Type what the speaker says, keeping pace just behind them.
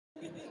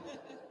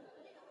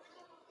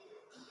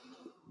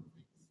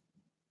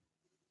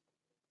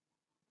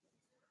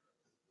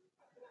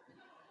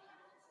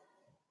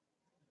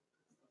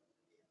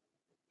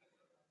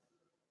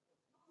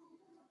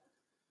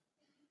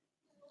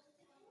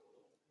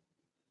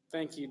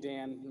Thank you,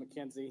 Dan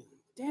McKenzie.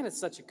 Dan is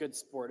such a good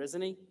sport,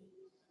 isn't he?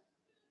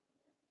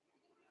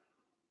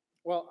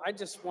 Well, I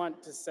just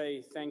want to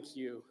say thank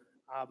you.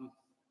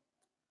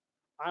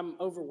 I'm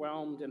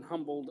overwhelmed and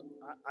humbled.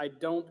 I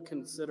don't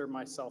consider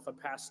myself a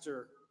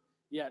pastor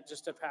yet,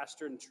 just a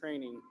pastor in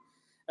training.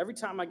 Every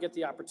time I get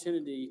the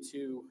opportunity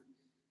to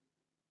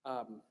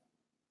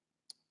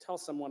tell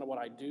someone what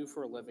I do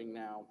for a living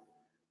now,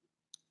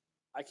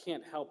 I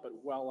can't help but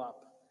well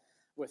up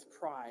with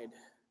pride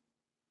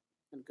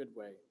in a good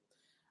way.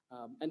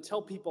 And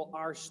tell people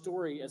our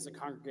story as a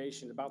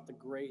congregation about the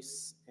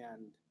grace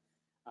and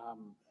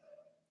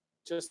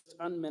just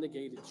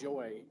unmitigated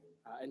joy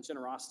and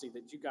generosity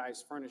that you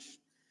guys furnish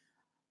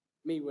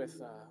me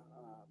with.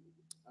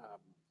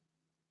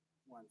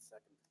 One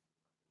second.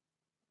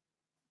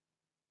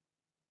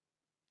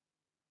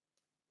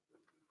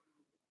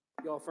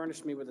 You all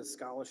furnished me with a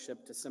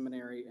scholarship to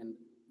seminary, and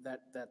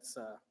that's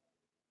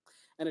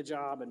and a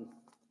job, and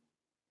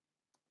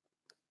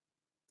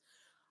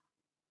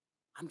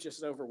I'm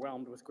just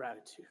overwhelmed with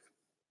gratitude.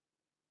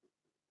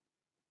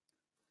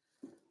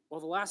 Well,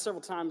 the last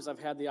several times I've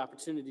had the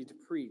opportunity to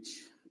preach,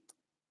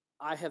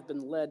 I have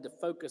been led to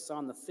focus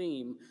on the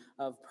theme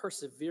of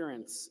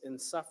perseverance in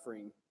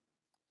suffering.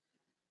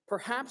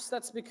 Perhaps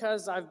that's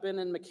because I've been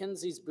in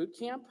McKenzie's boot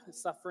camp,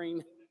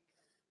 suffering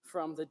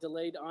from the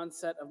delayed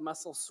onset of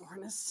muscle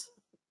soreness.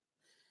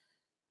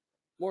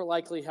 More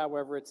likely,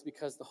 however, it's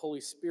because the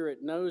Holy Spirit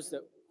knows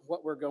that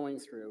what we're going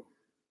through,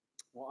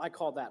 well, I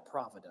call that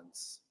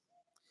providence.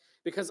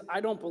 Because I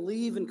don't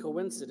believe in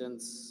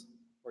coincidence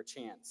or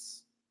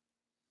chance.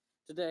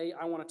 Today,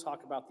 I want to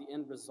talk about the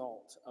end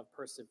result of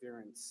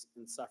perseverance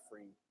in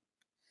suffering.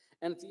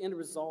 And the end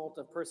result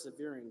of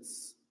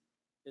perseverance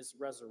is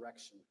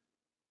resurrection.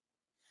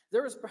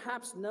 There is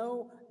perhaps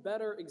no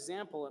better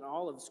example in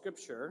all of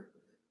Scripture,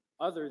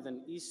 other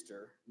than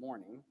Easter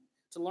morning,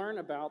 to learn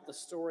about the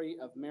story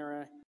of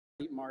Mary,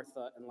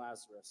 Martha, and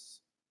Lazarus.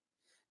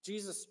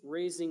 Jesus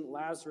raising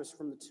Lazarus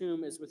from the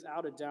tomb is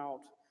without a doubt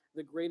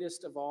the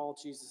greatest of all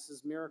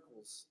Jesus'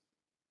 miracles.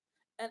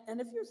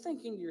 And if you're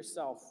thinking to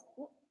yourself,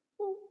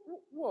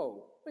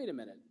 whoa, wait a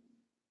minute.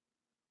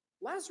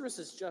 Lazarus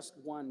is just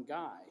one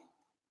guy.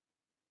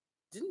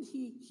 Didn't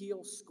he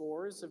heal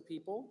scores of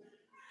people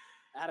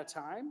at a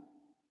time?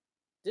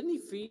 Didn't he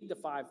feed the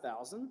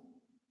 5,000?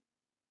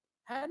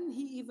 Hadn't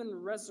he even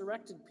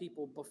resurrected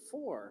people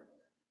before?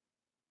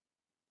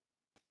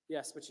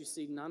 Yes, but you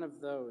see, none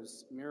of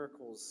those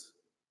miracles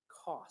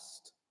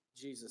cost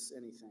Jesus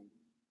anything.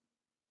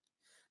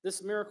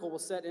 This miracle will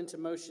set into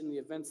motion the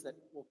events that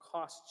will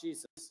cost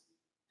Jesus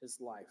his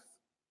life.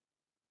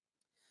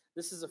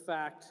 This is a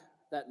fact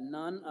that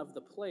none of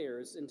the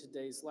players in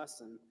today's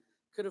lesson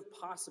could have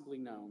possibly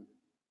known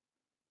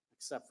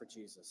except for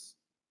Jesus.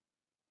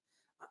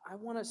 I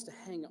want us to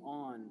hang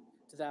on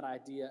to that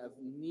idea of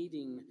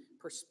needing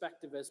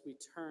perspective as we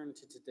turn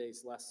to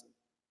today's lesson.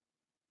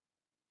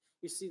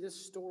 You see,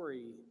 this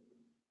story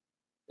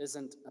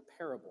isn't a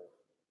parable.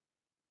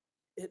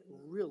 It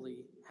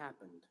really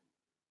happened.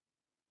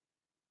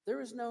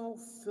 There is no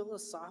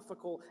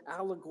philosophical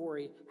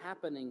allegory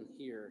happening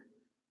here.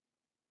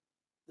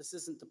 This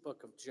isn't the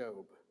book of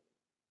Job.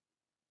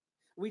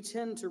 We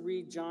tend to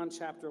read John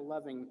chapter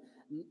 11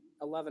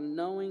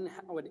 knowing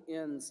how it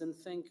ends and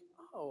think,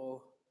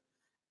 oh,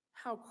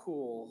 how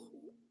cool.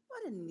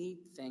 What a neat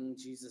thing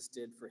Jesus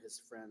did for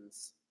his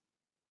friends.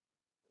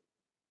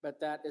 But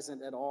that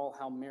isn't at all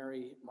how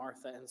Mary,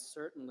 Martha, and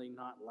certainly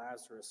not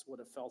Lazarus would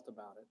have felt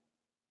about it.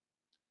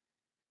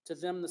 To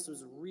them, this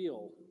was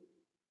real,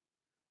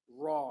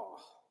 raw,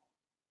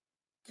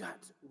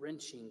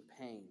 gut-wrenching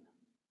pain.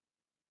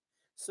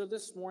 So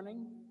this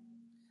morning,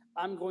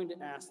 I'm going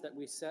to ask that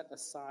we set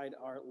aside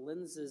our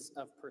lenses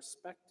of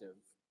perspective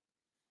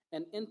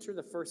and enter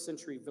the first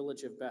century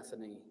village of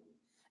Bethany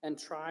and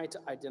try to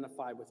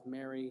identify with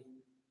Mary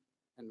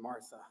and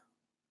Martha,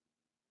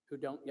 who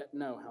don't yet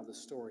know how the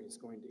story is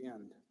going to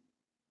end.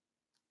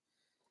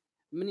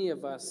 Many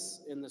of us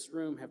in this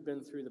room have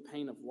been through the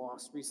pain of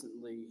loss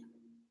recently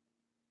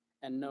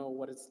and know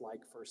what it's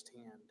like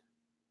firsthand.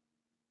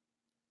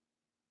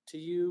 To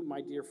you,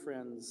 my dear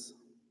friends,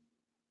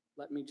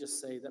 let me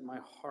just say that my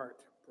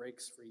heart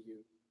breaks for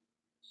you.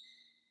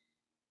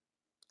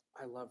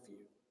 I love you.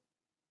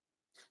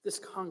 This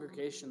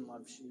congregation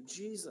loves you.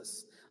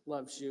 Jesus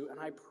loves you. And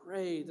I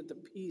pray that the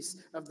peace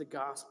of the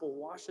gospel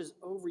washes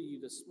over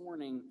you this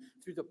morning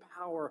through the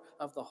power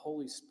of the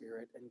Holy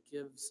Spirit and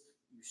gives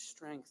you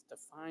strength to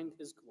find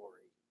his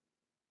glory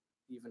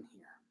even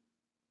here.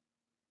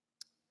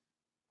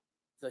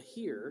 The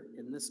here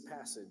in this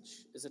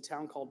passage is a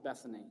town called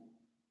Bethany.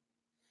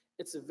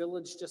 It's a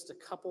village just a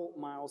couple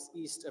miles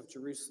east of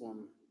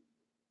Jerusalem.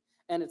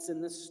 And it's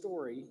in this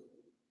story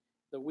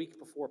the week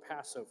before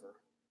Passover.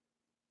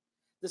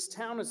 This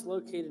town is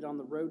located on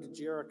the road to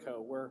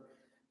Jericho, where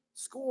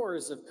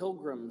Scores of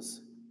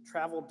pilgrims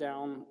traveled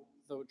down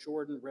the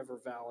Jordan River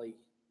Valley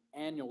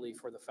annually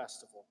for the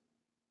festival.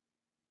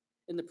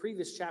 In the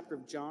previous chapter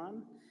of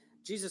John,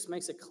 Jesus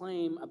makes a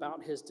claim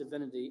about his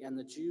divinity, and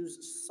the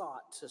Jews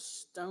sought to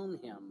stone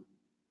him,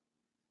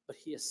 but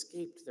he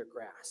escaped their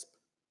grasp.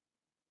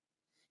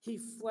 He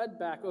fled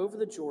back over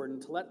the Jordan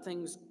to let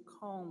things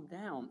calm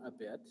down a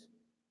bit,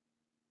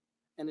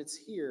 and it's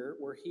here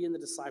where he and the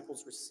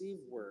disciples receive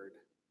word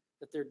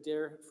that their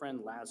dear friend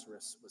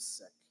Lazarus was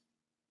sick.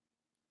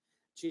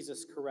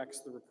 Jesus corrects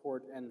the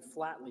report and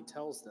flatly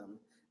tells them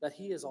that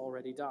he has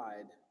already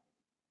died,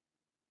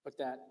 but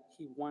that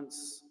he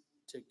wants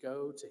to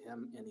go to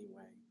him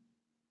anyway.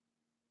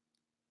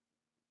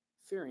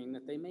 Fearing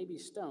that they may be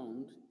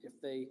stoned if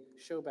they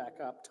show back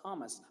up,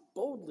 Thomas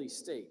boldly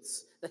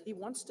states that he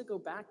wants to go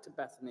back to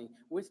Bethany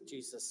with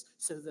Jesus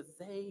so that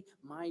they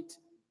might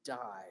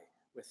die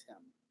with him.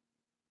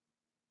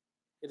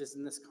 It is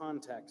in this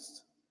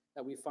context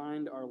that we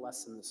find our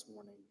lesson this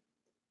morning.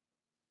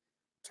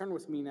 Turn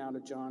with me now to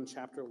John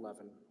chapter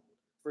 11,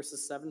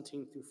 verses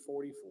 17 through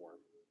 44.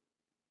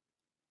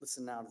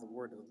 Listen now to the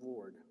word of the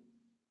Lord.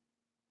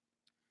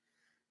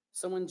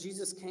 So when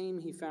Jesus came,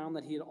 he found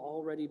that he had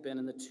already been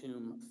in the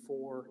tomb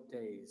 4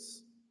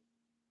 days.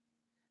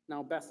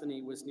 Now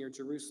Bethany was near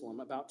Jerusalem,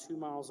 about 2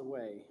 miles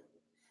away,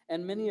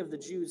 and many of the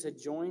Jews had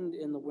joined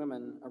in the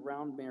women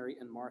around Mary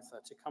and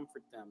Martha to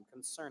comfort them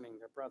concerning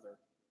their brother.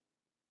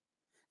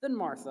 Then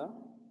Martha,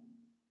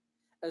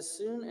 as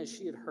soon as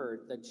she had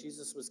heard that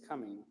Jesus was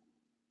coming,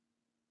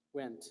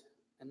 went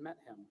and met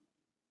him.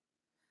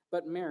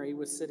 But Mary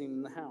was sitting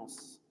in the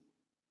house.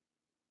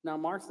 Now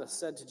Martha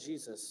said to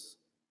Jesus,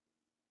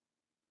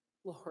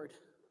 "Lord,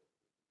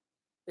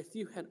 if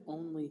you had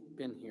only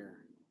been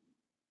here,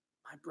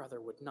 my brother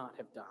would not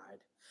have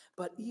died.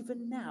 But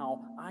even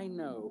now I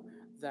know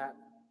that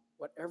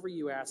whatever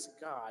you ask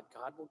God,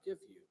 God will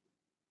give you."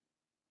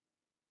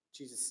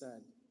 Jesus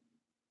said,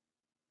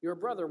 "Your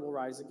brother will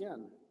rise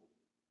again."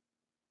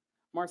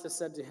 Martha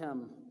said to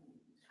him,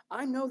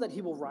 "I know that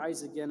he will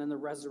rise again in the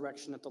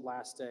resurrection at the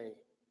last day."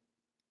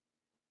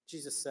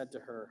 Jesus said to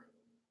her,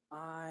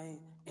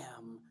 "I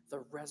am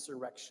the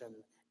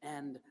resurrection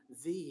and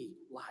the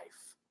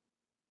life.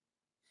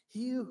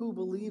 He who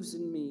believes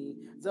in me,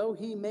 though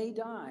he may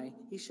die,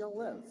 he shall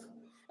live.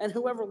 And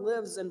whoever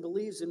lives and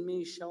believes in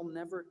me shall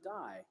never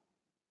die.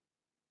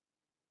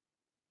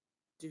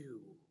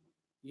 Do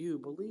you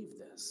believe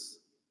this?"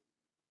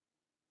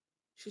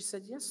 She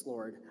said, "Yes,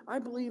 Lord. I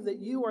believe that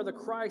you are the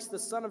Christ, the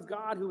Son of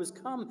God, who has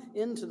come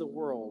into the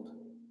world."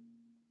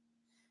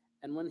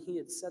 And when he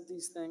had said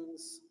these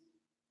things,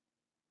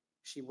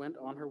 she went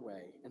on her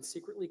way and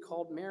secretly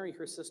called Mary,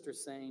 her sister,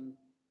 saying,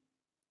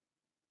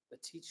 "The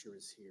teacher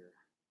is here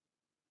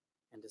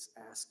and is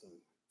asking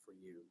for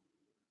you."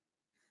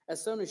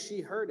 As soon as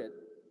she heard it,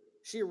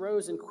 she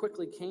arose and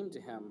quickly came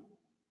to him.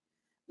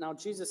 Now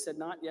Jesus had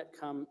not yet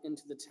come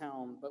into the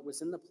town, but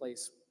was in the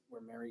place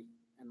where Mary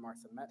and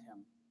Martha met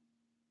him.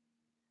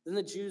 Then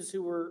the Jews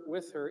who were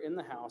with her in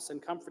the house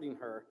and comforting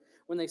her,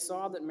 when they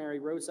saw that Mary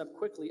rose up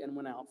quickly and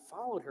went out,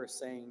 followed her,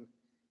 saying,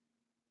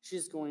 "She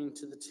is going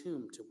to the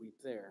tomb to weep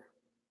there."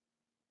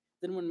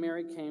 Then when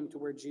Mary came to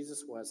where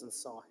Jesus was and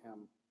saw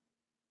him,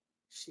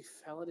 she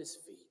fell at his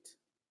feet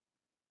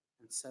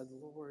and said,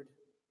 "Lord,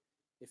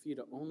 if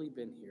you'd only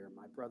been here,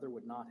 my brother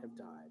would not have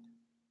died."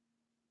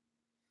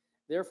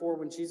 Therefore,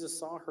 when Jesus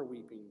saw her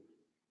weeping,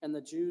 and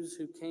the Jews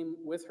who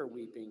came with her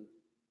weeping,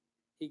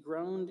 he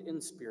groaned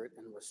in spirit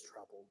and was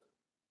troubled.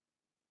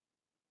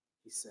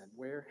 He said,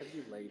 "Where have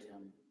you laid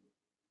him?"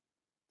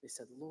 They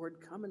said, "Lord,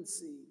 come and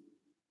see."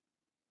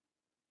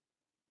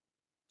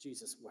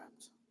 Jesus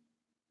wept.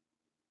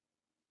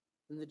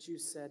 And the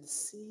Jews said,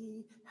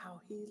 "See how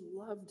he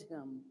loved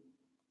him."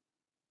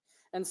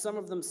 And some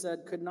of them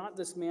said, "Could not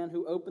this man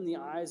who opened the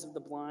eyes of the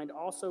blind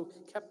also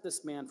kept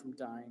this man from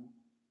dying?"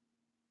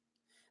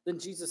 Then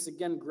Jesus,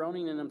 again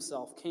groaning in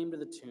himself, came to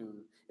the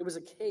tomb. It was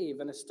a cave,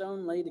 and a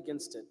stone laid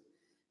against it.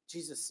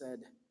 Jesus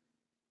said,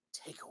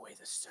 "Take away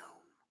the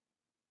stone."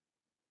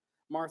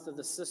 Martha,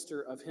 the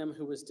sister of him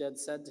who was dead,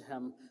 said to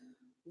him,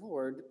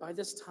 "Lord, by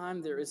this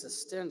time there is a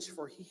stench,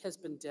 for he has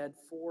been dead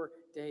 4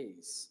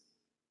 days."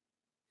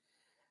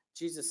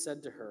 Jesus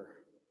said to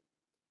her,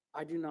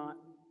 "I do not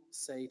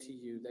say to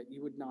you that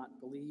you would not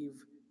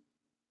believe,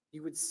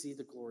 you would see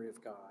the glory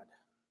of God."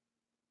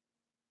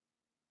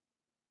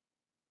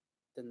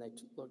 Then they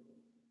looked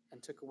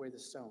and took away the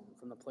stone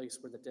from the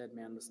place where the dead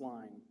man was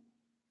lying.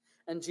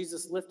 And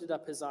Jesus lifted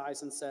up his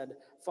eyes and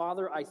said,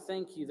 "Father, I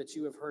thank you that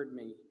you have heard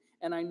me,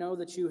 and I know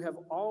that you have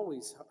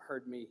always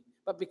heard me.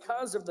 But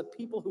because of the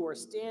people who are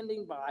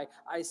standing by,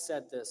 I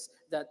said this,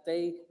 that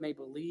they may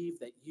believe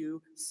that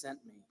you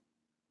sent me."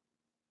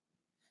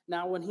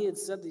 Now, when he had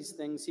said these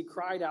things, he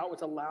cried out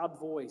with a loud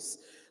voice,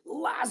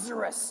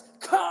 "Lazarus,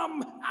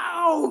 come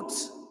out!"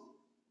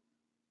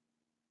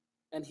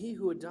 And he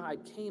who had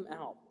died came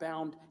out,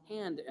 bound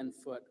hand and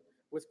foot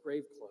with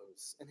grave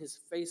clothes, and his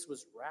face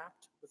was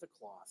wrapped with a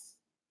cloth.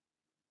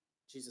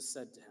 Jesus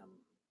said to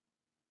him,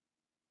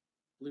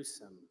 "Loose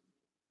him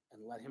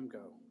and let him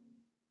go."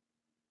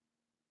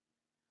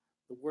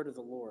 The word of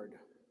the Lord.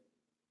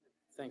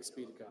 Thanks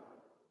be to God.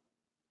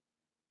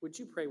 Would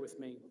you pray with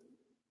me?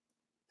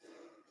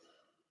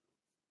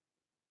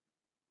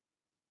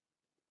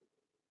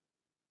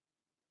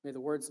 May the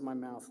words of my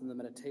mouth and the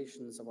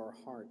meditations of our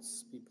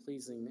hearts be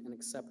pleasing and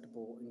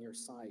acceptable in your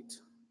sight,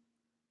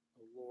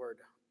 O Lord,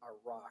 our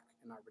rock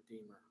and our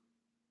Redeemer.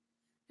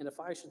 And if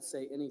I should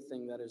say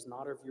anything that is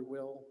not of your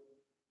will,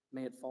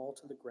 may it fall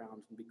to the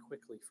ground and be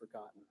quickly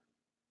forgotten.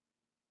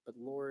 But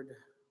Lord,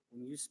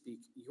 when you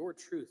speak your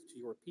truth to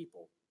your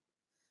people,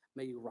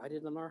 may you write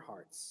it in our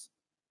hearts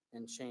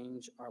and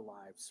change our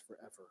lives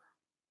forever.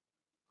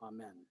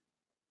 Amen.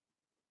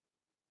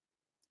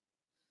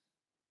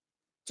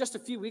 Just a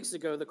few weeks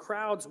ago, the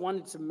crowds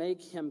wanted to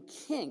make him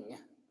king,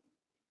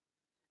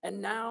 and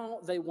now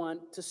they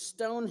want to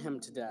stone him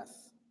to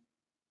death.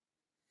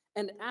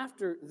 And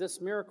after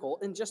this miracle,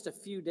 in just a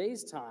few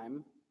days'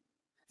 time,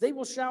 they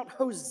will shout,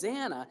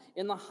 "Hosanna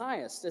in the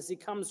highest," as he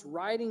comes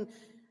riding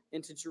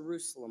into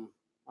Jerusalem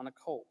on a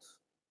colt.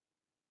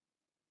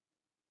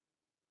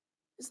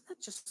 Isn't that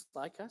just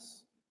like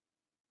us?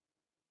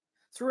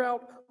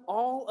 Throughout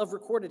all of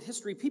recorded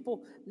history,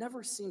 people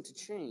never seem to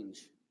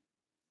change.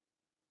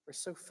 We're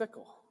so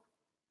fickle.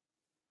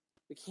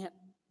 We can't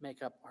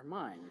make up our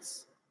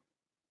minds.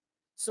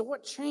 So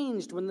what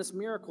changed when this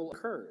miracle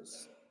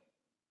occurs?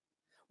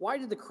 Why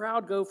did the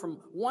crowd go from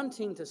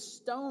wanting to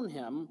stone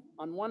him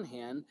on one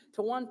hand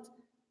to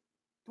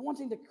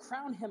wanting to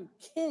crown him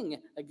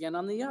king again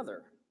on the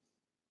other?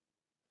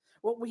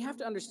 Well, we have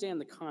to understand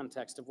the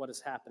context of what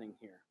is happening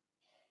here.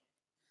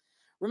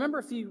 Remember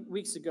a few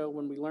weeks ago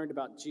when we learned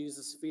about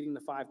Jesus feeding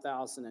the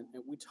 5,000,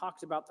 and we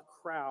talked about the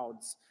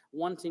crowds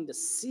wanting to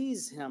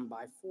seize him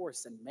by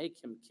force and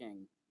make him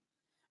king.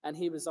 And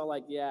he was all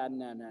like, yeah,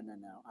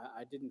 no.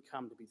 I didn't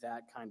come to be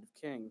that kind of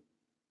king.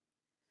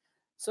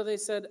 So they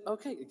said,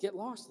 okay, get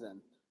lost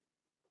then.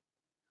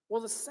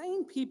 Well, the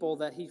same people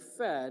that he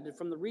fed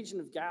from the region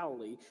of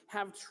Galilee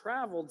have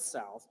traveled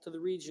south to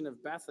the region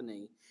of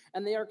Bethany,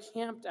 and they are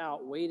camped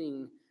out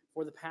waiting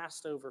for the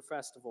Passover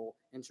festival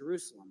in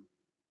Jerusalem.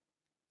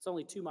 It's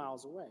only 2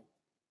 miles away.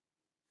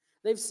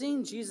 They've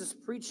seen Jesus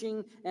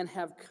preaching and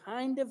have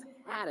kind of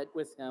had it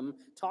with him,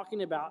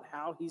 talking about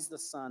how he's the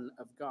Son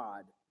of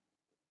God.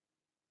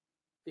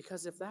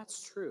 Because if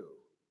that's true,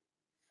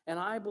 and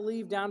I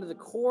believe down to the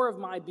core of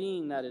my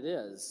being that it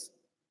is,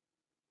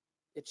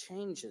 it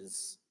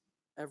changes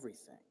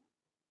everything.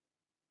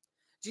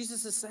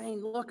 Jesus is saying,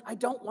 look, I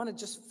don't want to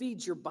just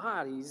feed your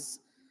bodies.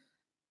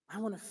 I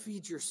want to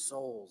feed your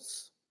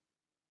souls.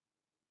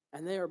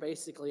 And they are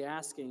basically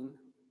asking,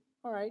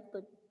 all right,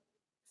 but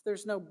if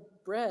there's no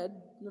bread,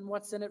 then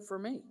what's in it for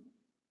me?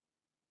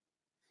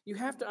 You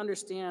have to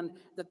understand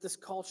that this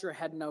culture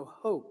had no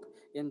hope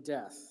in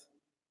death.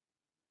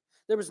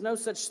 There was no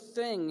such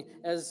thing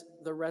as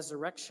the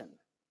resurrection.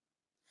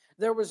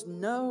 There was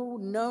no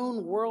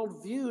known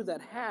worldview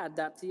that had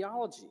that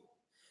theology.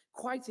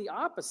 Quite the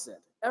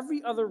opposite.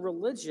 Every other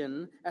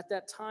religion at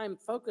that time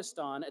focused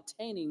on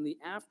attaining the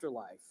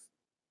afterlife.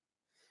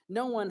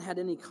 No one had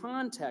any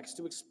context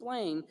to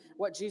explain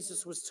what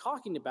Jesus was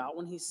talking about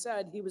when he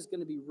said he was going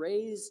to be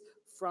raised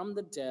from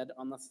the dead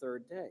on the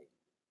third day.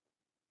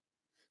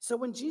 So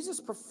when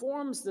Jesus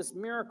performs this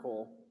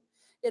miracle,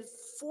 it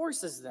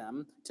forces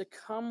them to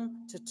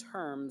come to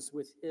terms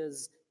with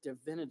his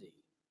divinity.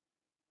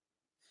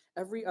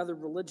 Every other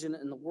religion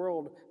in the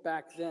world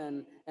back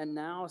then and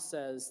now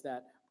says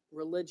that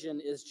religion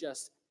is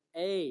just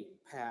a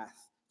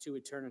path to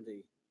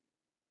eternity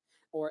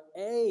or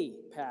a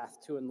path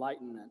to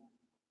enlightenment.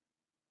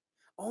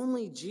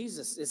 Only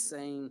Jesus is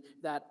saying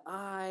that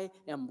I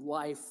am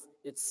life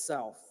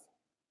itself.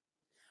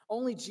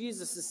 Only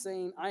Jesus is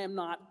saying I am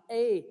not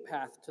a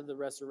path to the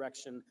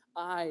resurrection.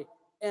 I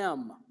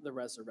am the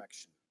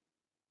resurrection.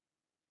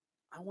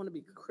 I want to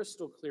be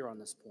crystal clear on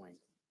this point.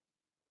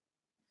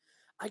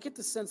 I get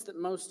the sense that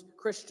most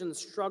Christians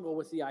struggle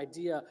with the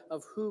idea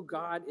of who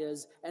God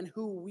is and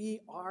who we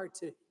are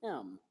to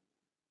him.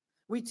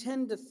 We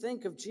tend to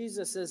think of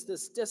Jesus as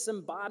this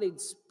disembodied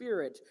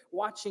spirit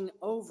watching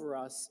over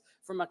us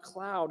from a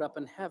cloud up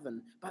in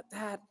heaven, but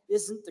that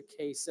isn't the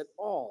case at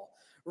all.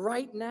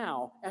 Right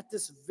now, at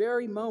this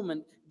very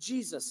moment,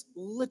 Jesus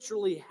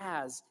literally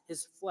has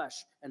his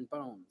flesh and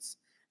bones.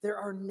 There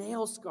are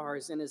nail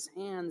scars in his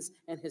hands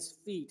and his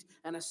feet,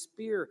 and a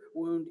spear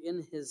wound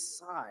in his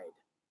side.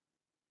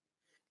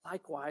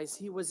 Likewise,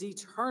 he was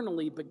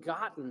eternally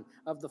begotten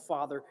of the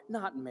Father,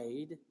 not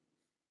made.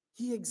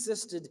 He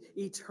existed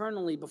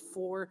eternally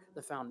before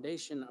the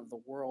foundation of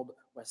the world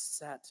was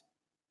set.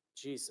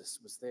 Jesus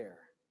was there.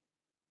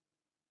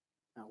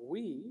 Now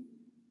we,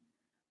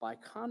 by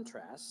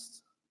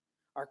contrast,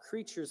 are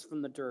creatures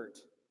from the dirt,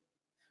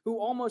 who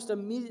almost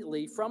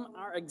immediately from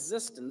our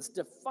existence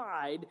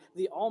defied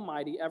the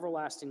almighty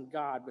everlasting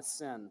God with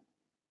sin,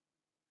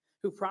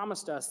 who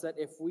promised us that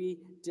if we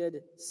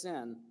did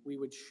sin, we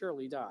would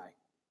surely die.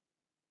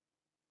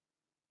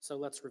 So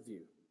let's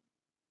review.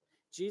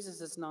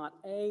 Jesus is not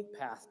a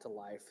path to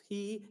life.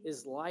 He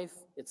is life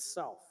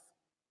itself.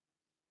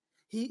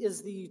 He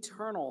is the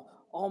eternal,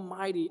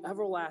 almighty,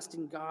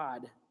 everlasting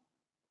God,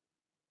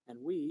 and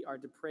we are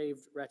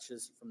depraved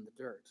wretches from the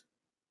dirt.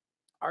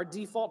 Our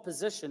default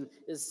position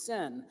is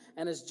sin,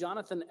 and as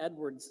Jonathan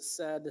Edwards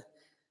said,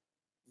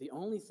 the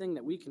only thing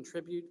that we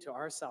contribute to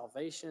our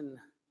salvation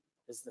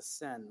is the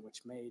sin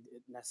which made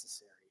it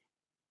necessary.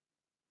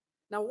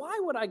 Now, why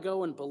would I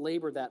go and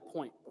belabor that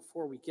point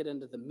before we get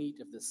into the meat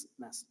of this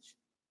message?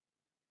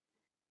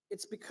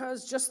 It's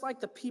because, just like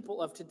the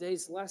people of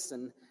today's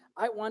lesson,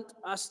 I want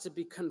us to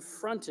be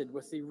confronted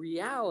with the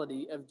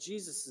reality of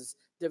Jesus'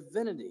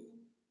 divinity.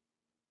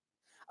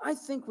 I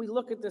think we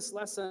look at this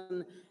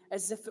lesson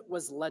as if it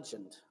was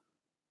legend,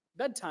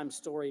 bedtime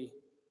story,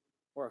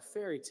 or a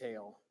fairy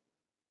tale,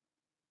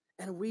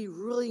 and we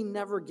really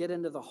never get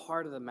into the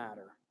heart of the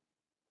matter.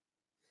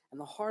 And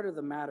the heart of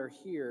the matter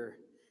here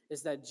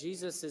is that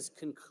Jesus is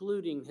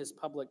concluding his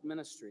public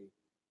ministry.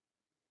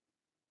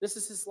 This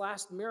is his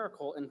last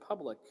miracle in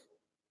public,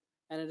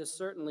 and it is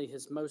certainly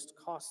his most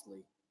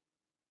costly.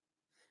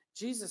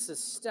 Jesus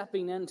is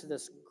stepping into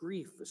this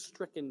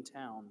grief-stricken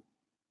town.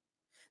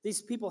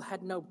 These people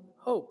had no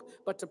hope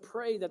but to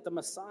pray that the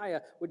Messiah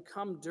would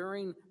come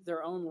during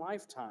their own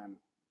lifetime.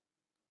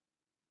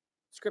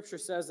 Scripture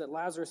says that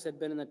Lazarus had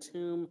been in the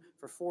tomb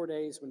for 4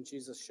 days when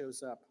Jesus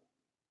shows up.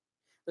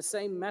 The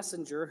same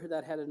messenger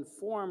that had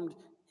informed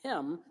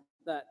him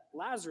that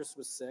Lazarus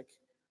was sick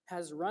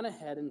has run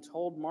ahead and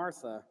told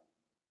Martha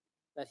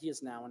that he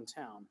is now in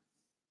town.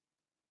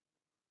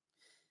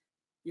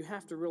 You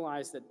have to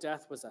realize that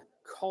death was a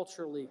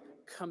culturally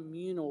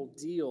communal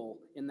deal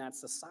in that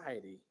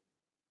society.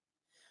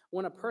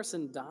 When a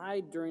person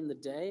died during the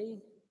day,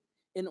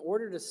 in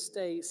order to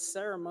stay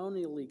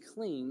ceremonially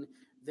clean,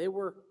 they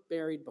were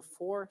buried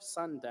before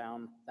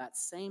sundown that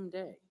same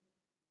day.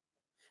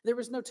 There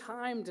was no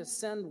time to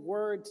send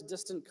word to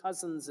distant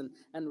cousins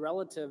and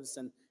relatives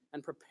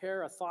and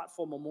prepare a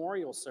thoughtful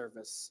memorial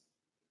service.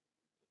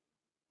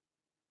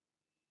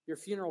 Your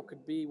funeral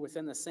could be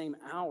within the same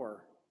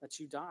hour that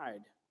you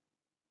died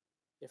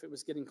if it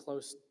was getting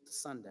close to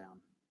sundown.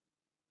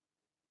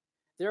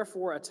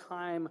 Therefore, a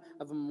time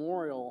of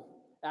memorial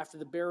after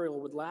the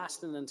burial would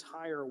last an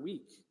entire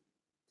week.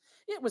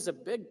 It was a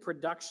big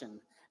production.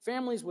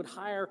 Families would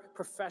hire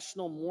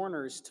professional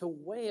mourners to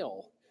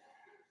wail.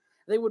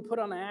 They would put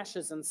on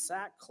ashes and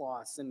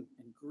sackcloths and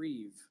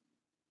grieve.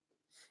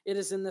 It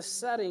is in this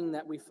setting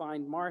that we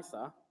find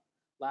Martha,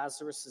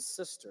 Lazarus'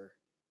 sister,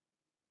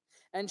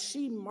 and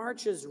she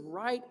marches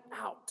right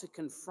out to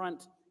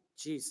confront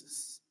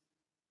Jesus.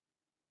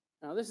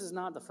 Now, this is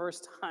not the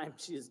first time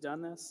she has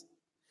done this.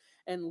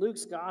 In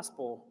Luke's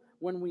gospel,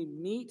 when we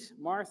meet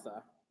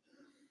Martha,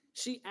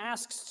 she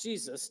asks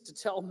Jesus to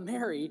tell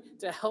Mary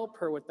to help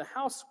her with the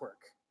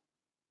housework.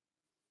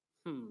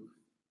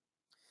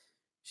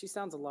 She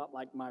sounds a lot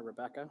like my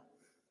Rebecca.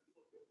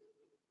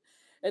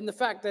 And the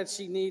fact that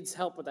she needs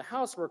help with the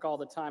housework all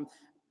the time,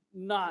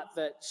 not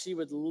that she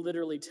would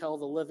literally tell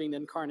the living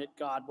incarnate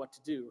God what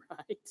to do,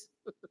 right?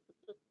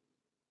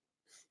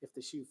 If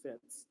the shoe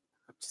fits.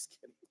 I'm just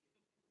kidding.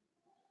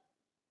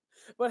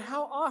 But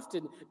how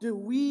often do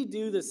we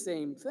do the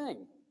same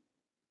thing?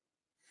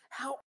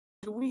 How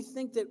do we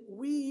think that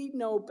we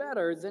know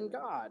better than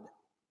God?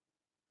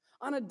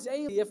 On a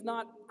daily, if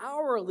not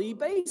hourly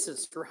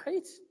basis,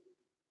 right?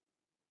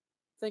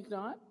 Think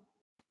not?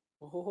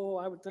 Oh,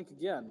 I would think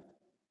again.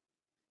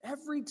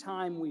 Every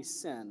time we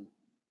sin,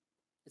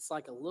 it's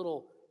like a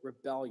little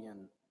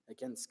rebellion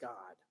against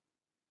God,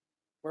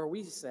 where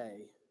we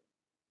say,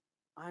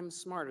 I'm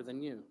smarter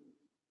than you.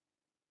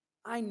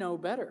 I know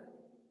better.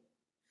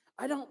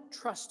 I don't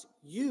trust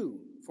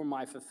you for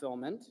my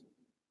fulfillment.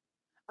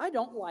 I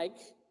don't like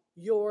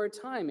your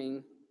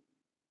timing.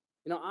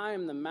 I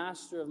am the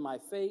master of my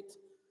fate.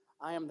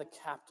 I am the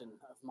captain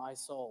of my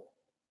soul.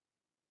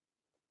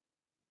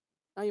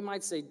 Now you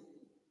might say,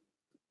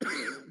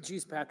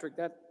 geez, Patrick,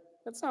 that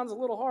sounds a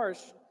little harsh.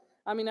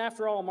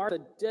 After all, Martha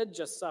did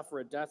just suffer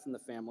a death in the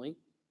family,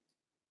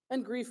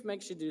 and grief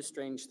makes you do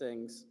strange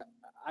things.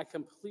 I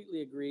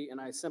completely agree,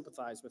 and I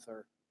sympathize with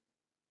her.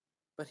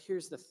 But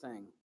here's the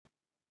thing.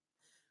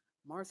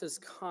 Martha's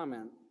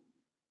comment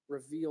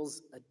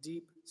reveals a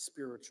deep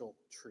spiritual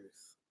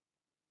truth.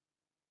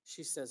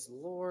 She says,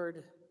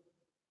 Lord,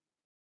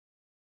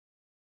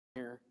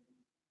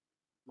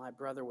 my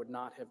brother would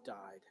not have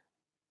died.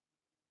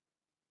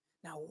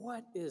 Now,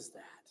 what is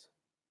that?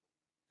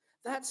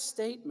 That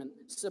statement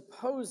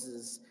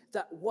supposes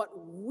that what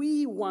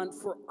we want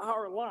for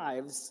our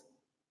lives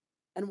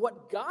and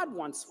what God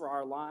wants for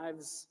our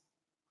lives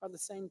are the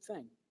same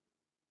thing.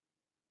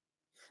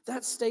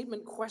 That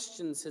statement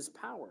questions his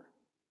power.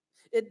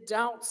 It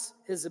doubts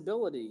his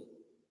ability.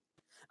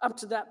 Up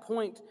to that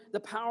point, the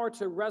power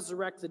to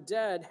resurrect the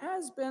dead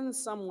has been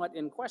somewhat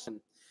in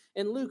question.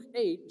 In Luke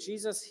 8,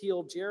 Jesus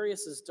healed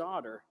Jairus'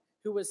 daughter,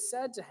 who was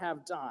said to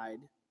have died.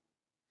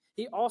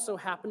 He also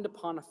happened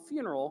upon a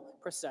funeral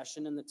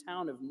procession in the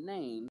town of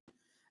Nain,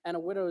 and a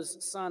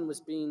widow's son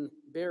was being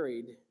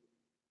buried,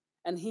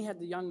 and he had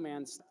the young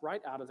man step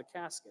right out of the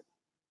casket.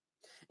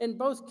 In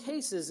both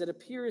cases, it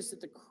appears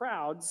that the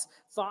crowds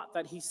thought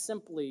that he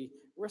simply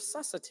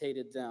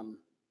resuscitated them.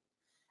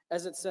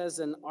 As it says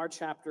in our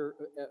chapter,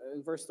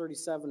 in verse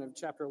 37 of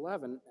chapter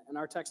 11, in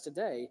our text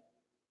today,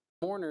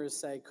 mourners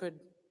say, could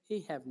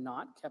he have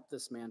not kept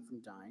this man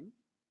from dying?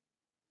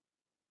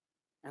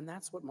 And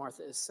that's what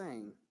Martha is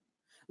saying.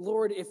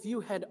 Lord, if you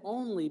had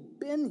only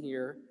been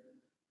here,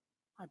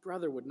 my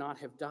brother would not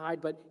have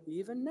died, but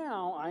even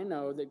now I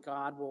know that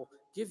God will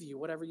give you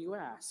whatever you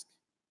ask.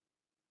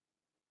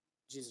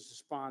 Jesus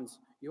responds,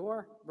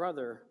 your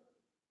brother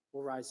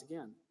will rise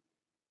again.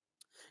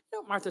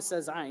 Martha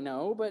says, I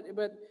know, but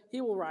he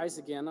will rise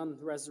again on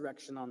the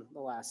resurrection on the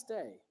last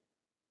day.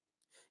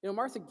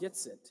 Martha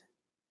gets it.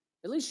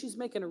 At least she's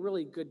making a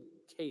really good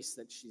case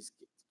that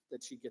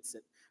she gets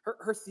it.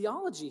 Her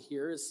theology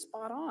here is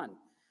spot on.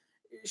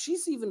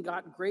 She's even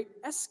got great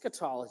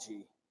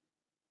eschatology.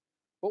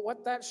 But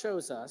what that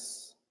shows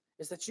us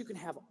is that you can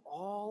have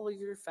all of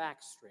your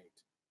facts straight.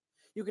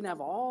 You can have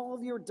all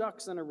of your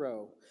ducks in a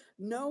row.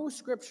 Know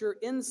Scripture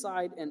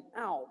inside and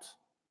out.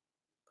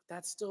 But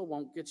that still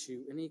won't get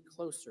you any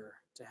closer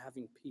to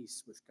having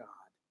peace with God.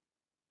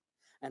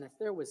 And if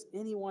there was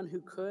anyone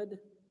who could,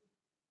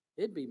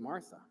 it'd be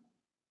Martha.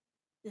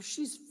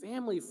 She's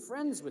family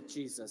friends with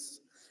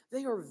Jesus.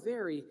 They are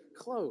very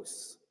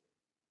close.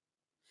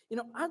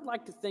 I'd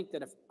like to think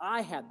that if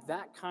I had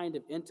that kind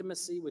of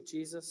intimacy with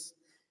Jesus,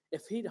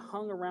 if he'd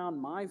hung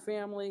around my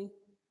family,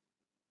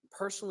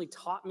 personally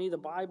taught me the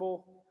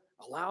Bible,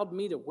 allowed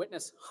me to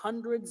witness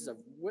hundreds of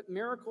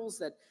miracles,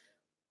 that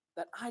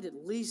I'd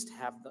at least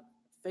have the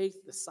faith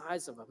the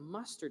size of a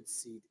mustard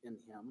seed in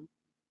him.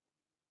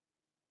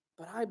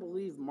 But I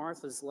believe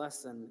Martha's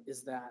lesson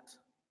is that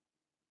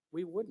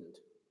we wouldn't.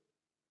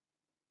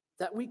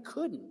 That we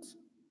couldn't,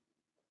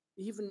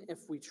 even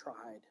if we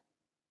tried.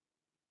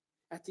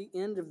 At the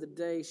end of the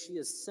day, she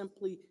is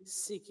simply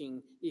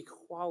seeking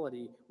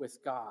equality with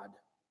God.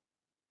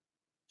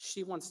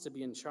 She wants to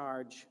be in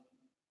charge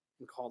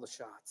and call the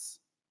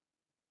shots.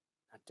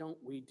 Now, don't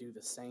we do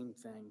the same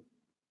thing?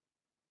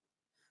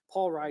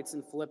 Paul writes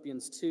in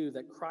Philippians 2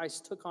 that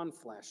Christ took on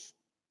flesh,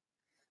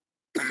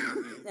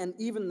 and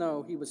even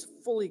though he was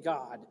fully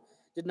God,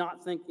 did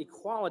not think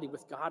equality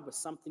with God was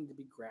something to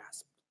be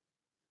grasped,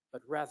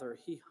 but rather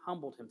he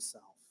humbled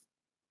himself.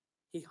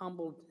 He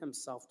humbled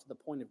himself to the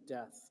point of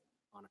death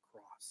on a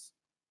cross.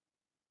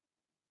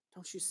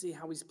 Don't you see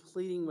how he's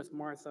pleading with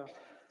Martha?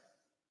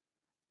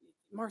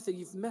 Martha,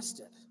 you've missed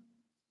it.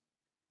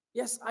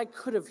 Yes, I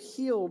could have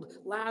healed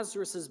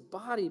Lazarus's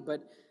body,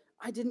 but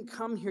I didn't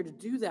come here to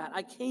do that.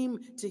 I came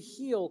to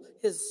heal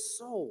his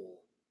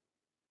soul.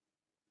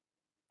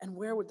 And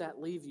where would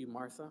that leave you,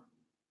 Martha?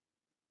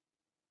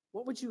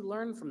 What would you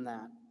learn from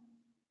that?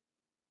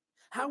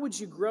 How would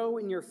you grow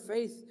in your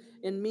faith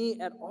in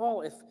me at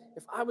all if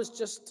I was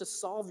just to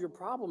solve your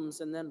problems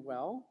and then,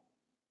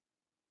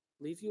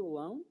 leave you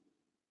alone?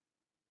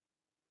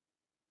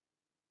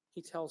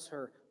 He tells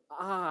her,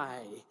 I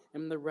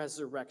am the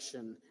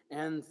resurrection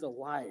and the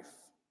life.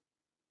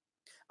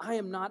 I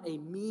am not a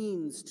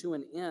means to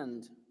an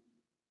end.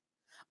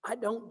 I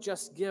don't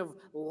just give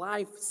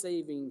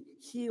life-saving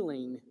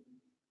healing.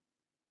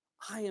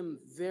 I am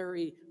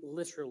very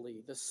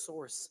literally the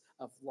source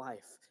of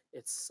life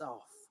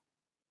itself.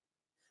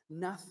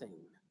 Nothing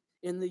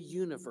in the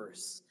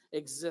universe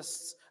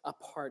exists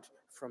apart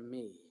from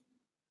me.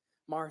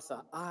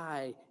 Martha,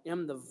 I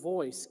am the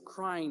voice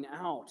crying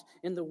out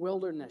in the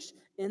wilderness,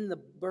 in the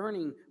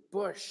burning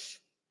bush.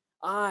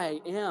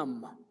 I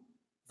am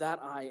that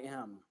I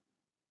am.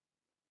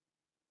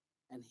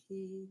 And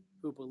he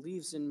who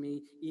believes in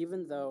me,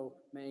 even though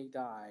may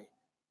die,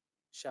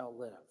 shall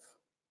live.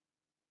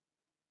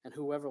 And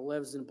whoever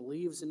lives and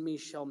believes in me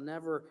shall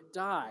never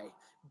die.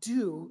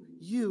 Do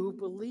you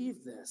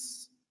believe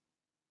this?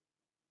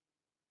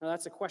 Now,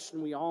 that's a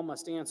question we all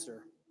must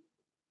answer.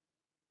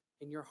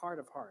 In your heart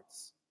of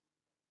hearts,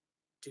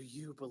 do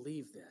you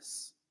believe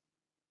this?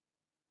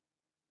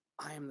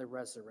 I am the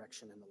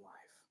resurrection and the life.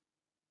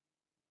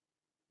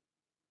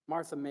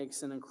 Martha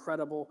makes an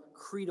incredible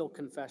creedal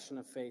confession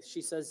of faith.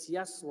 She says,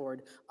 yes,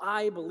 Lord,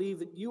 I believe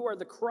that you are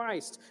the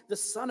Christ, the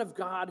Son of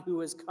God who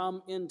has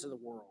come into the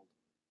world.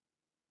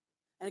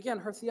 And again,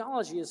 her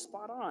theology is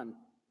spot on.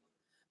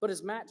 But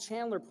as Matt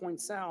Chandler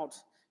points out,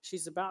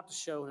 she's about to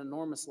show an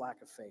enormous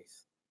lack of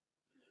faith.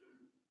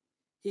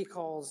 He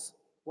calls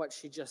what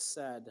she just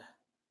said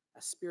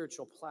a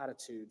spiritual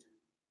platitude.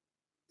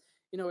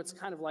 It's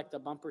kind of like the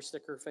bumper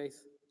sticker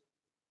faith.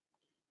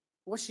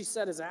 What she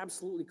said is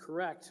absolutely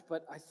correct,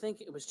 but I think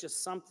it was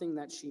just something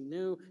that she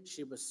knew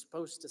she was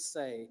supposed to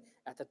say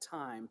at the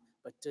time,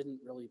 but didn't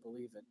really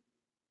believe it.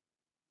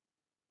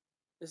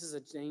 This is a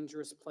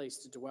dangerous place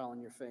to dwell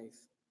in your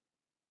faith.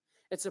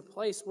 It's a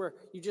place where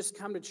you just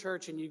come to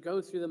church and you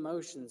go through the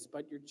motions,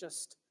 but you're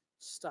just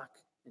stuck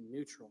in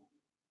neutral.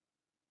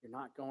 You're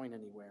not going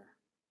anywhere.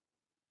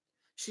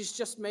 She's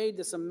just made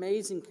this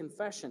amazing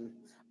confession.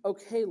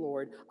 Okay,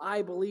 Lord,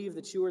 I believe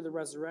that you are the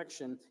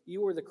resurrection,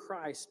 you are the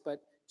Christ,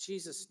 but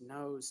Jesus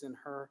knows in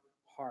her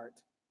heart.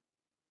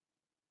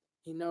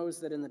 He knows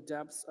that in the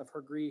depths of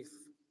her grief,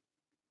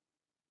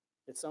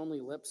 it's only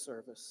lip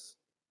service.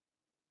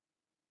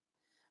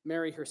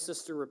 Mary, her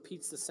sister,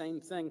 repeats the same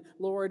thing.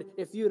 Lord,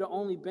 if you'd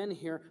only been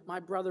here, my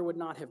brother would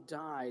not have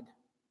died.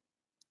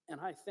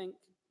 And I think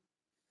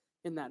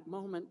in that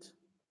moment,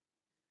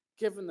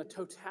 given the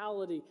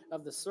totality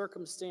of the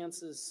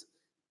circumstances,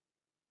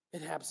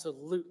 it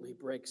absolutely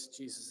breaks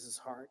Jesus'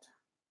 heart.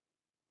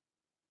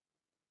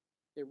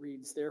 It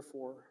reads,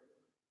 therefore,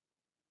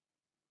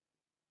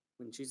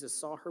 when Jesus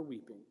saw her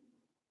weeping,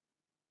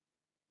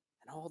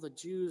 and all the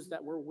Jews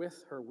that were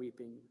with her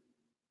weeping,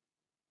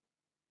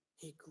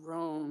 he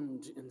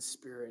groaned in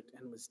spirit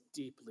and was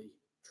deeply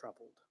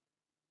troubled.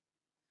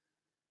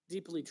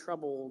 Deeply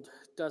troubled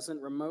doesn't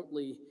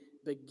remotely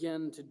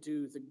begin to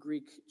do the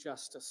Greek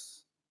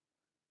justice.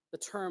 The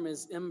term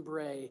is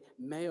embre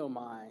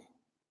meomai.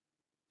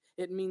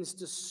 It means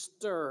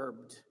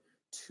disturbed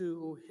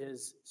to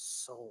his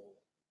soul.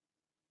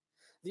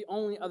 The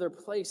only other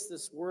place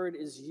this word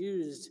is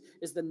used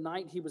is the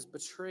night he was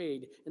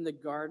betrayed in the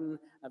Garden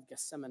of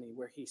Gethsemane,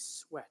 where he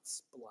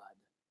sweats blood.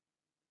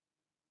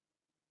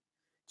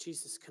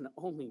 Jesus can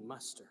only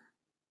muster,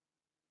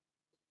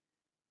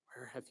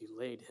 where have you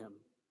laid him?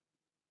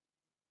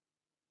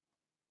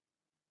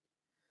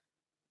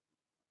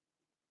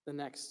 The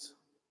next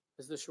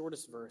is the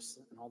shortest verse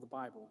in all the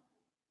Bible.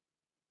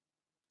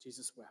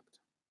 Jesus wept.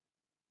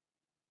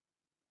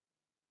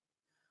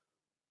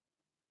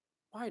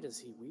 Why does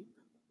he weep?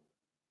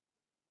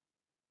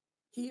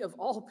 He, of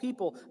all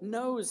people,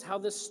 knows how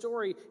this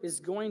story is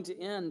going to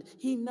end.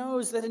 He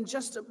knows that in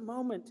just a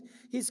moment,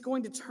 he's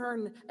going to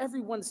turn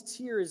everyone's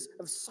tears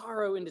of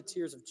sorrow into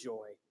tears of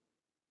joy.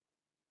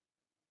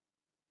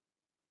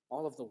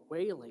 All of the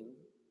wailing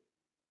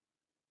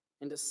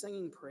into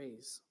singing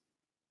praise.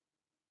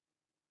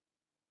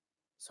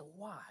 So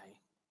why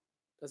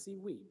does he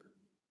weep?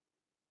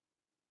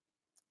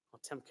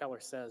 Well, Tim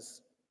Keller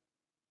says,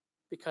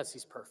 because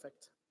he's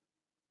perfect.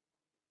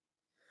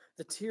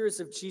 The tears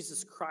of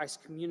Jesus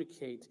Christ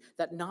communicate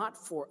that not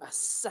for a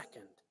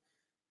second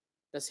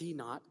does he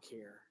not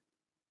care.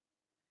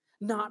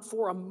 Not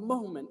for a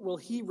moment will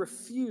he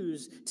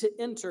refuse to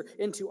enter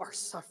into our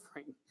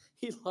suffering.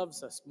 He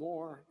loves us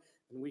more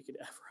than we could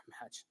ever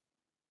imagine.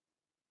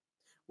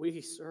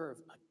 We serve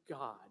a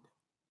God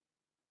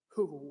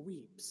who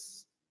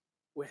weeps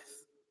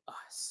with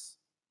us.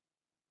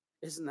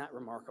 Isn't that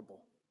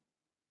remarkable?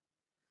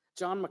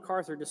 John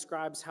MacArthur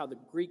describes how the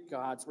Greek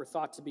gods were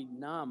thought to be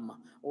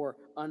numb or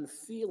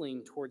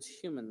unfeeling towards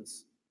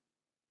humans,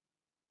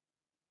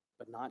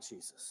 but not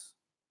Jesus.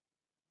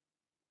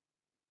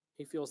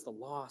 He feels the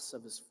loss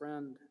of his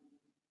friend.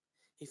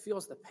 He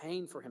feels the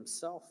pain for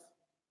himself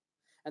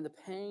and the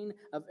pain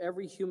of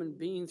every human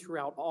being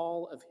throughout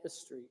all of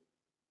history.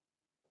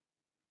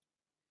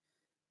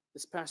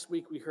 This past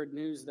week, we heard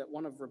news that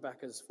one of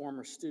Rebecca's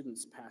former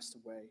students passed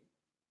away.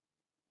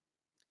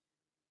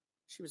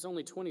 She was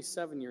only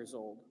 27 years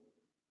old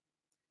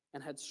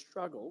and had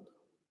struggled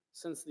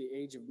since the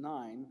age of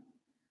 9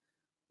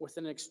 with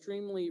an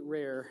extremely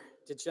rare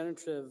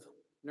degenerative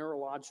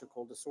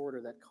neurological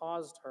disorder that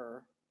caused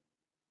her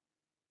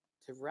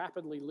to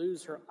rapidly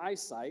lose her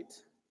eyesight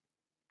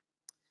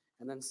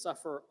and then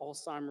suffer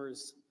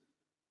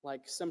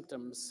Alzheimer's-like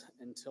symptoms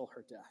until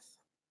her death.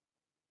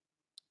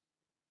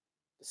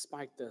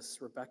 Despite this,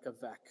 Rebecca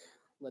Veck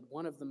led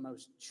one of the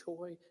most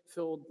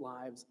joy-filled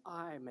lives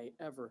I may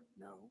ever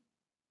know.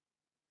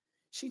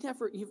 She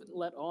never even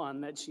let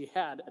on that she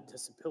had a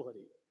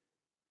disability.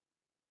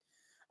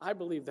 I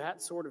believe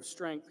that sort of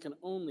strength can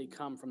only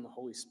come from the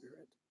Holy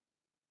Spirit.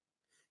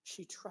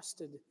 She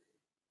trusted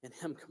in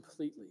him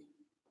completely.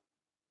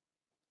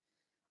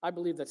 I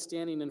believe that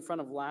standing in front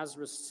of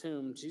Lazarus'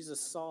 tomb,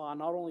 Jesus saw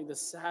not only the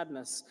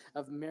sadness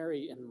of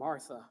Mary and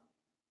Martha,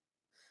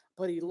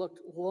 but he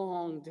looked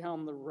long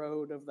down the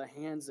road of the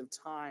hands of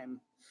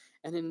time,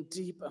 and in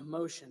deep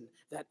emotion,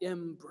 that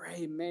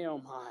embre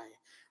meomai,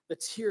 the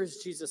tears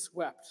Jesus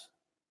wept,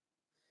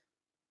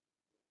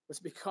 was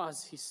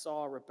because he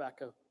saw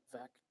Rebecca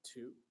Veck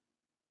too.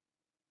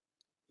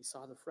 He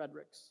saw the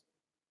Fredericks.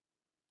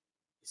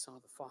 He saw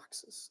the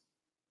Foxes.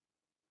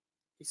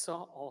 He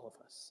saw all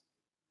of us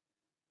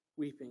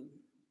weeping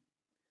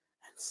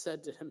and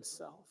said to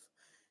himself,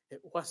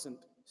 it wasn't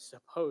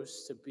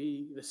supposed to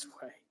be this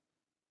way.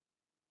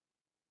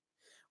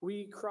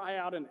 We cry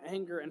out in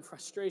anger and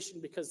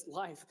frustration because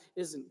life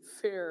isn't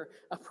fair.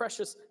 A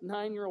precious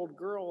 9-year-old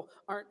girl,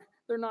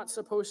 they're not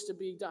supposed to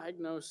be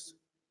diagnosed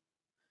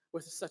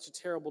with such a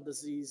terrible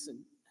disease and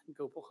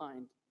go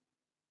blind.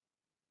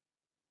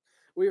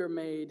 We were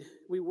made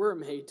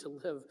to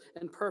live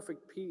in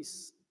perfect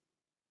peace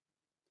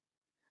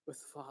with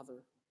the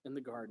Father in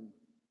the garden.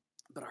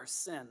 But our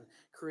sin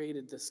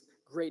created this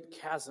great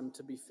chasm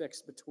to be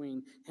fixed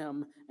between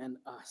him and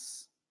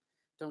us.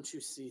 Don't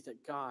you see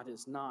that God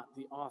is not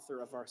the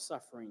author of our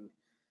suffering?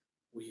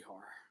 We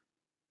are.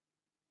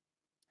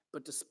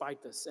 But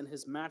despite this, in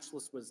his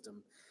matchless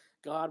wisdom,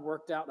 God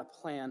worked out a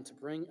plan to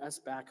bring us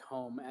back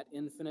home at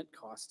infinite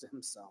cost to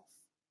himself.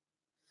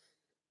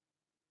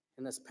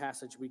 In this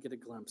passage, we get a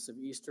glimpse of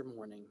Easter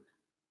morning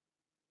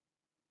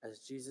as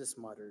Jesus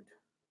muttered,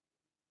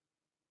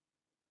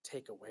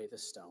 "Take away the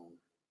stone."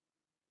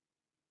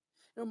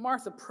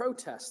 Martha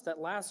protests that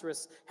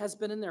Lazarus has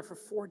been in there for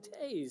 4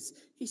 days.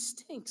 He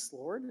stinks,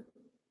 Lord.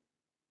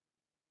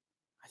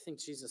 I think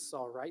Jesus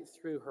saw right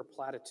through her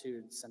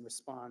platitudes and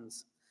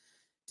responds,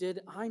 "Did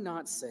I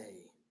not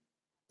say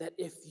that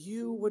if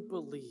you would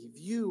believe,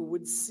 you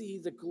would see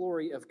the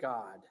glory of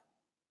God?"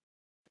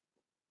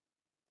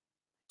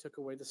 He took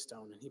away the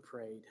stone and he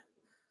prayed,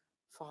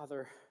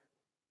 "Father,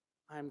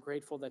 I am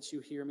grateful that you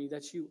hear me,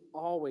 that you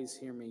always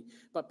hear me.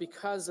 But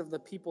because of the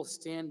people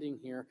standing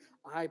here,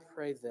 I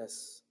pray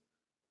this,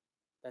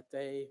 that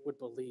they would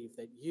believe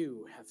that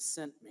you have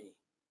sent me."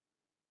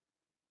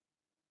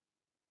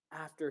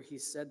 After he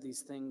said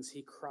these things,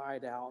 he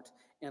cried out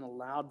in a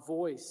loud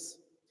voice.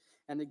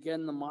 And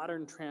again, the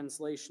modern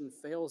translation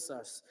fails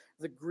us.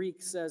 The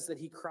Greek says that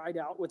he cried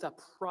out with a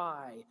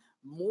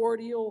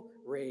primordial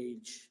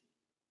rage.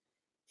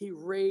 He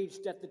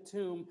raged at the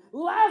tomb,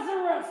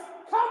 "Lazarus,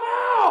 come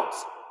out!"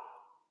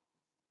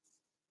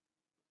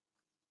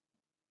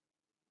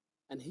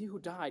 And he who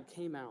died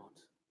came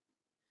out,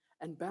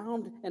 and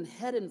bound and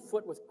head and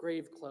foot with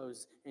grave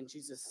clothes. And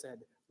Jesus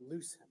said,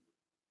 "Loose him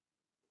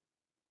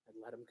and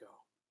let him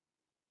go."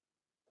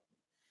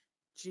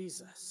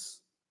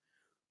 Jesus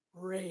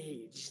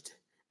raged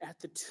at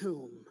the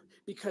tomb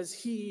because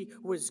he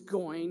was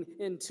going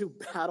into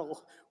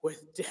battle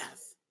with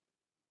death.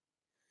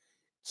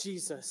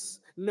 Jesus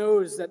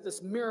knows that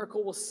this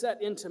miracle will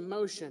set into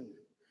motion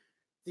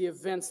the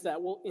events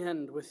that will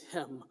end with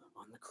him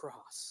on the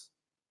cross.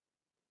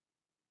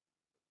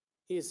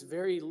 He is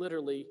very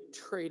literally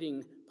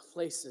trading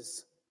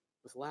places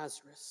with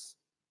Lazarus.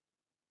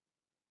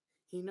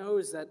 He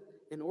knows that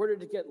in order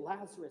to get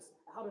Lazarus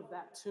out of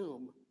that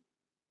tomb,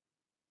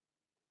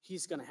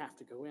 he's going to have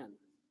to go in.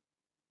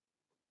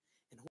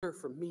 In order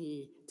for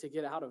me to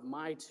get out of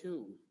my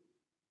tomb,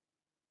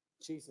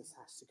 Jesus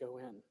has to go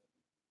in.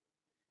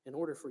 In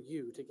order for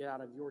you to get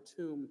out of your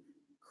tomb,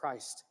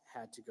 Christ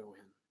had to go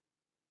in.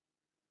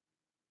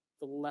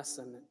 The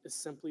lesson is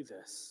simply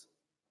this.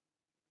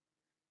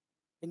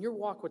 In your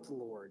walk with the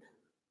Lord,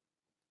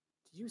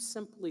 do you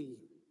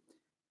simply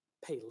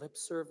pay lip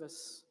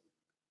service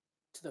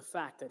to the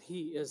fact that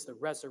he is the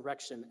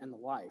resurrection and the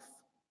life?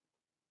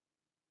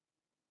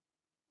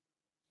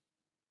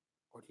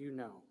 Or do you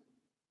know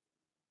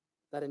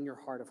that in your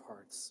heart of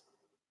hearts,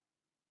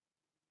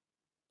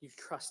 you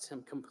trust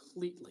him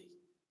completely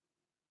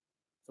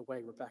the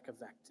way Rebecca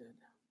Veck did,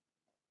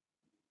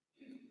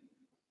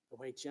 the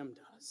way Jim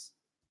does,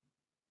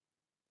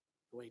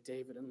 the way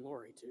David and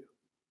Lori do?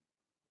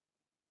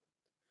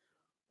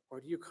 Or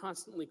do you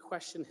constantly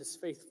question his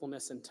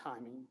faithfulness and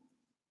timing?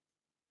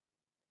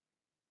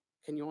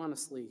 Can you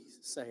honestly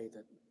say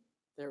that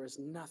there is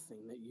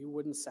nothing that you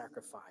wouldn't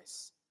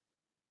sacrifice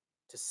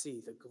to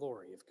see the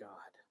glory of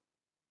God?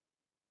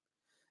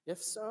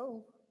 If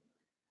so,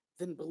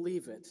 then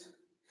believe it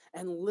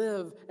and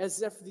live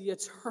as if the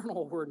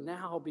eternal were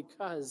now,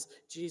 because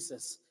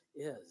Jesus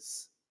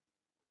is.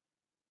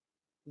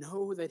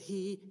 Know that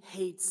he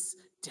hates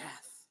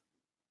death.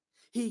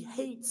 He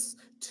hates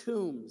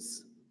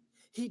tombs.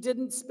 He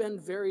didn't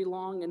spend very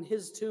long in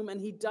his tomb,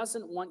 and he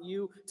doesn't want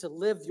you to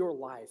live your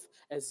life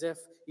as if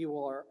you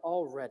are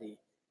already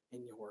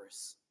in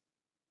yours.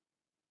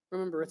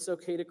 Remember, it's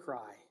okay to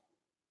cry,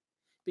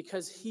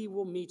 because he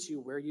will meet you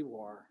where you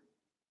are.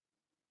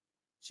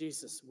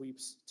 Jesus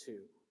weeps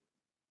too.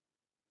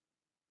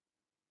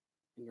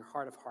 In your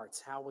heart of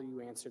hearts, how will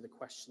you answer the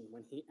question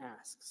when he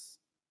asks,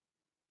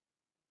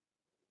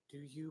 "Do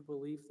you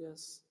believe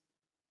this?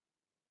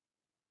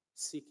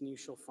 Seek and you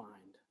shall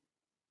find."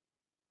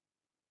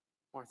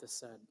 Martha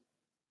said,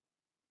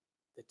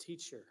 "The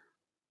teacher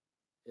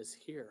is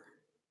here,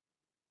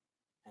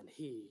 and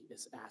he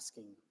is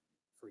asking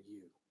for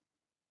you."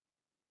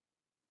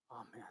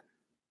 Amen.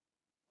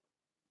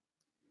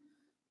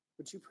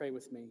 Would you pray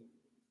with me?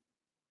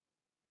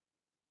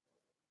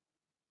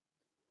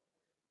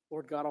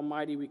 Lord God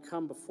Almighty, we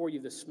come before you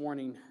this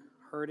morning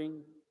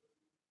hurting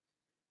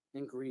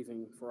and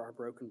grieving for our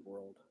broken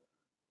world.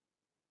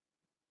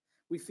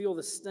 We feel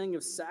the sting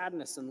of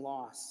sadness and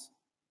loss.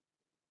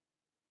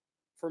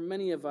 For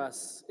many of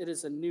us, it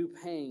is a new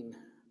pain,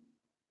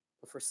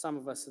 but for some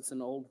of us, it's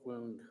an old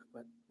wound.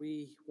 But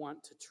we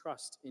want to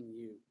trust in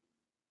you.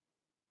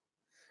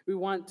 We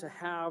want to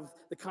have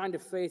the kind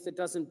of faith that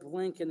doesn't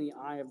blink in the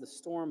eye of the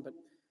storm, but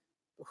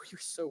we're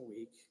so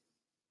weak.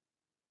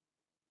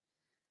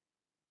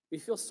 We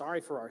feel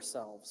sorry for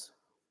ourselves.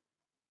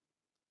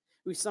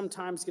 We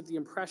sometimes get the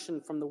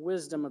impression from the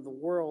wisdom of the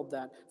world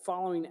that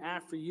following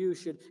after you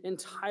should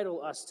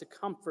entitle us to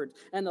comfort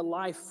and a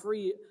life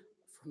free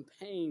from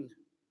pain.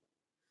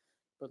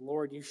 But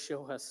Lord, you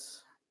show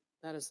us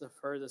that is the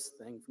furthest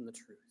thing from the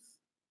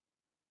truth.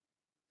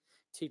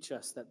 Teach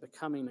us that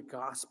becoming a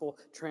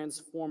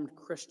gospel-transformed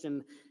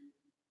Christian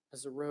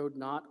is a road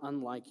not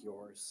unlike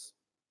yours,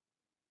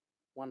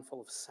 one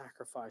full of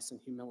sacrifice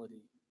and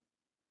humility,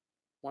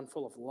 one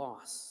full of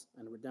loss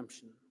and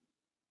redemption.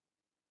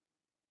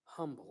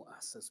 Humble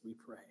us as we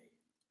pray.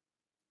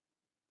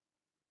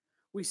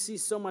 We see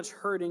so much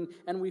hurting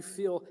and we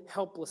feel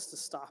helpless to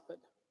stop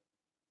it.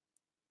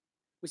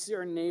 We see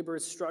our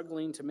neighbors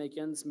struggling to make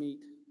ends meet.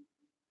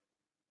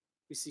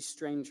 We see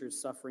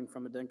strangers suffering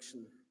from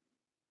addiction.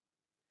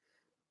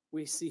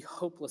 We see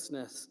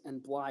hopelessness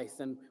and blight,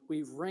 and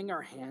we wring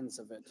our hands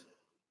of it.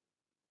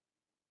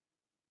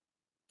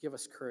 Give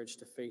us courage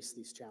to face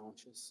these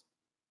challenges.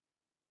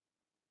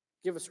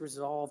 Give us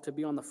resolve to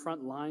be on the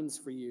front lines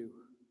for you.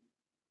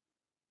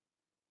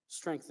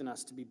 Strengthen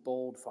us to be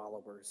bold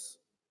followers,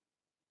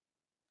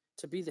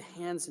 to be the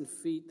hands and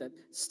feet that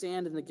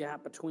stand in the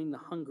gap between the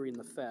hungry and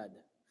the fed,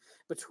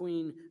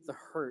 between the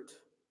hurt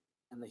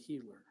and the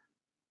healer.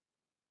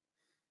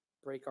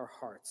 Break our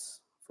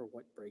hearts for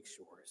what breaks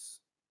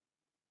yours.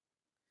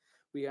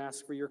 We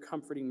ask for your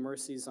comforting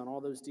mercies on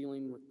all those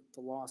dealing with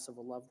the loss of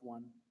a loved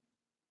one,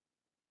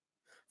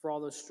 for all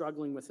those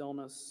struggling with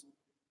illness,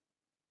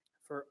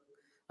 for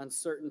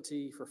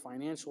uncertainty, for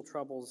financial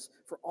troubles,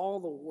 for all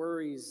the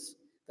worries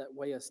that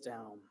weigh us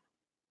down,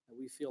 that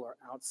we feel are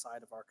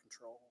outside of our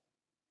control.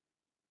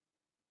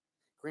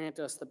 Grant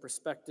us the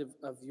perspective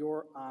of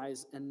your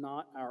eyes and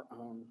not our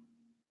own.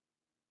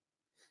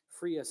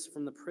 Free us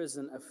from the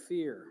prison of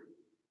fear.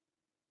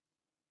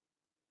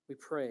 We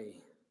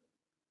pray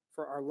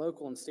for our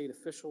local and state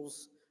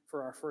officials,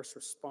 for our first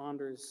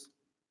responders.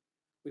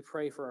 We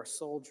pray for our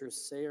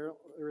soldiers,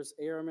 sailors,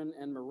 airmen,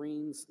 and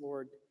Marines,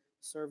 Lord,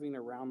 serving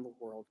around the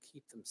world.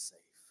 Keep them safe.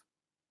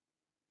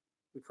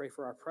 We pray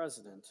for our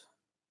president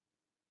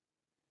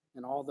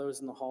and all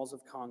those in the halls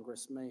of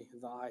Congress. May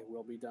thy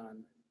will be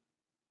done.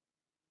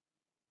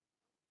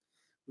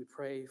 We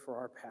pray for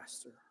our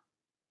pastor.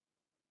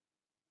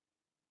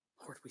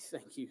 Lord, we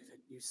thank you that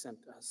you sent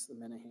us the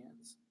men of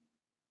hands.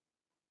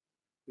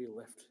 We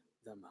lift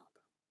them up.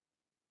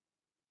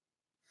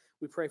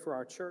 We pray for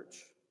our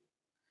church,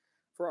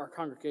 for our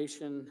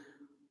congregation,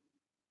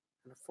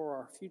 and for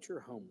our future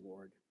home,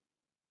 Lord.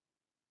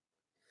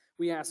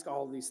 We ask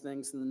all these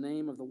things in the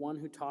name of the one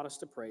who taught us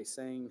to pray,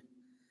 saying,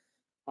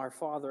 Our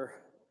Father,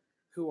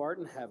 who art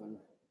in heaven,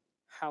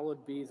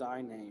 hallowed be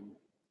thy name.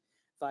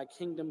 Thy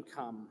kingdom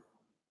come,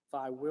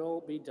 thy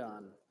will be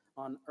done,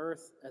 on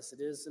earth as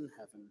it is in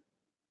heaven.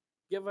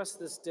 Give us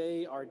this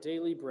day our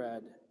daily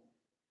bread,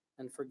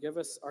 and forgive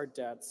us our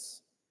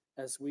debts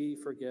as we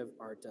forgive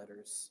our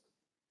debtors.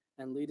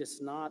 And lead us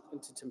not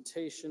into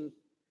temptation,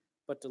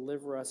 but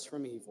deliver us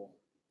from evil.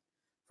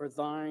 For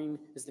thine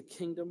is the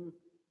kingdom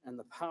and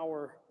the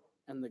power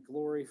and the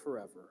glory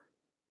forever.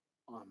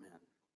 Amen.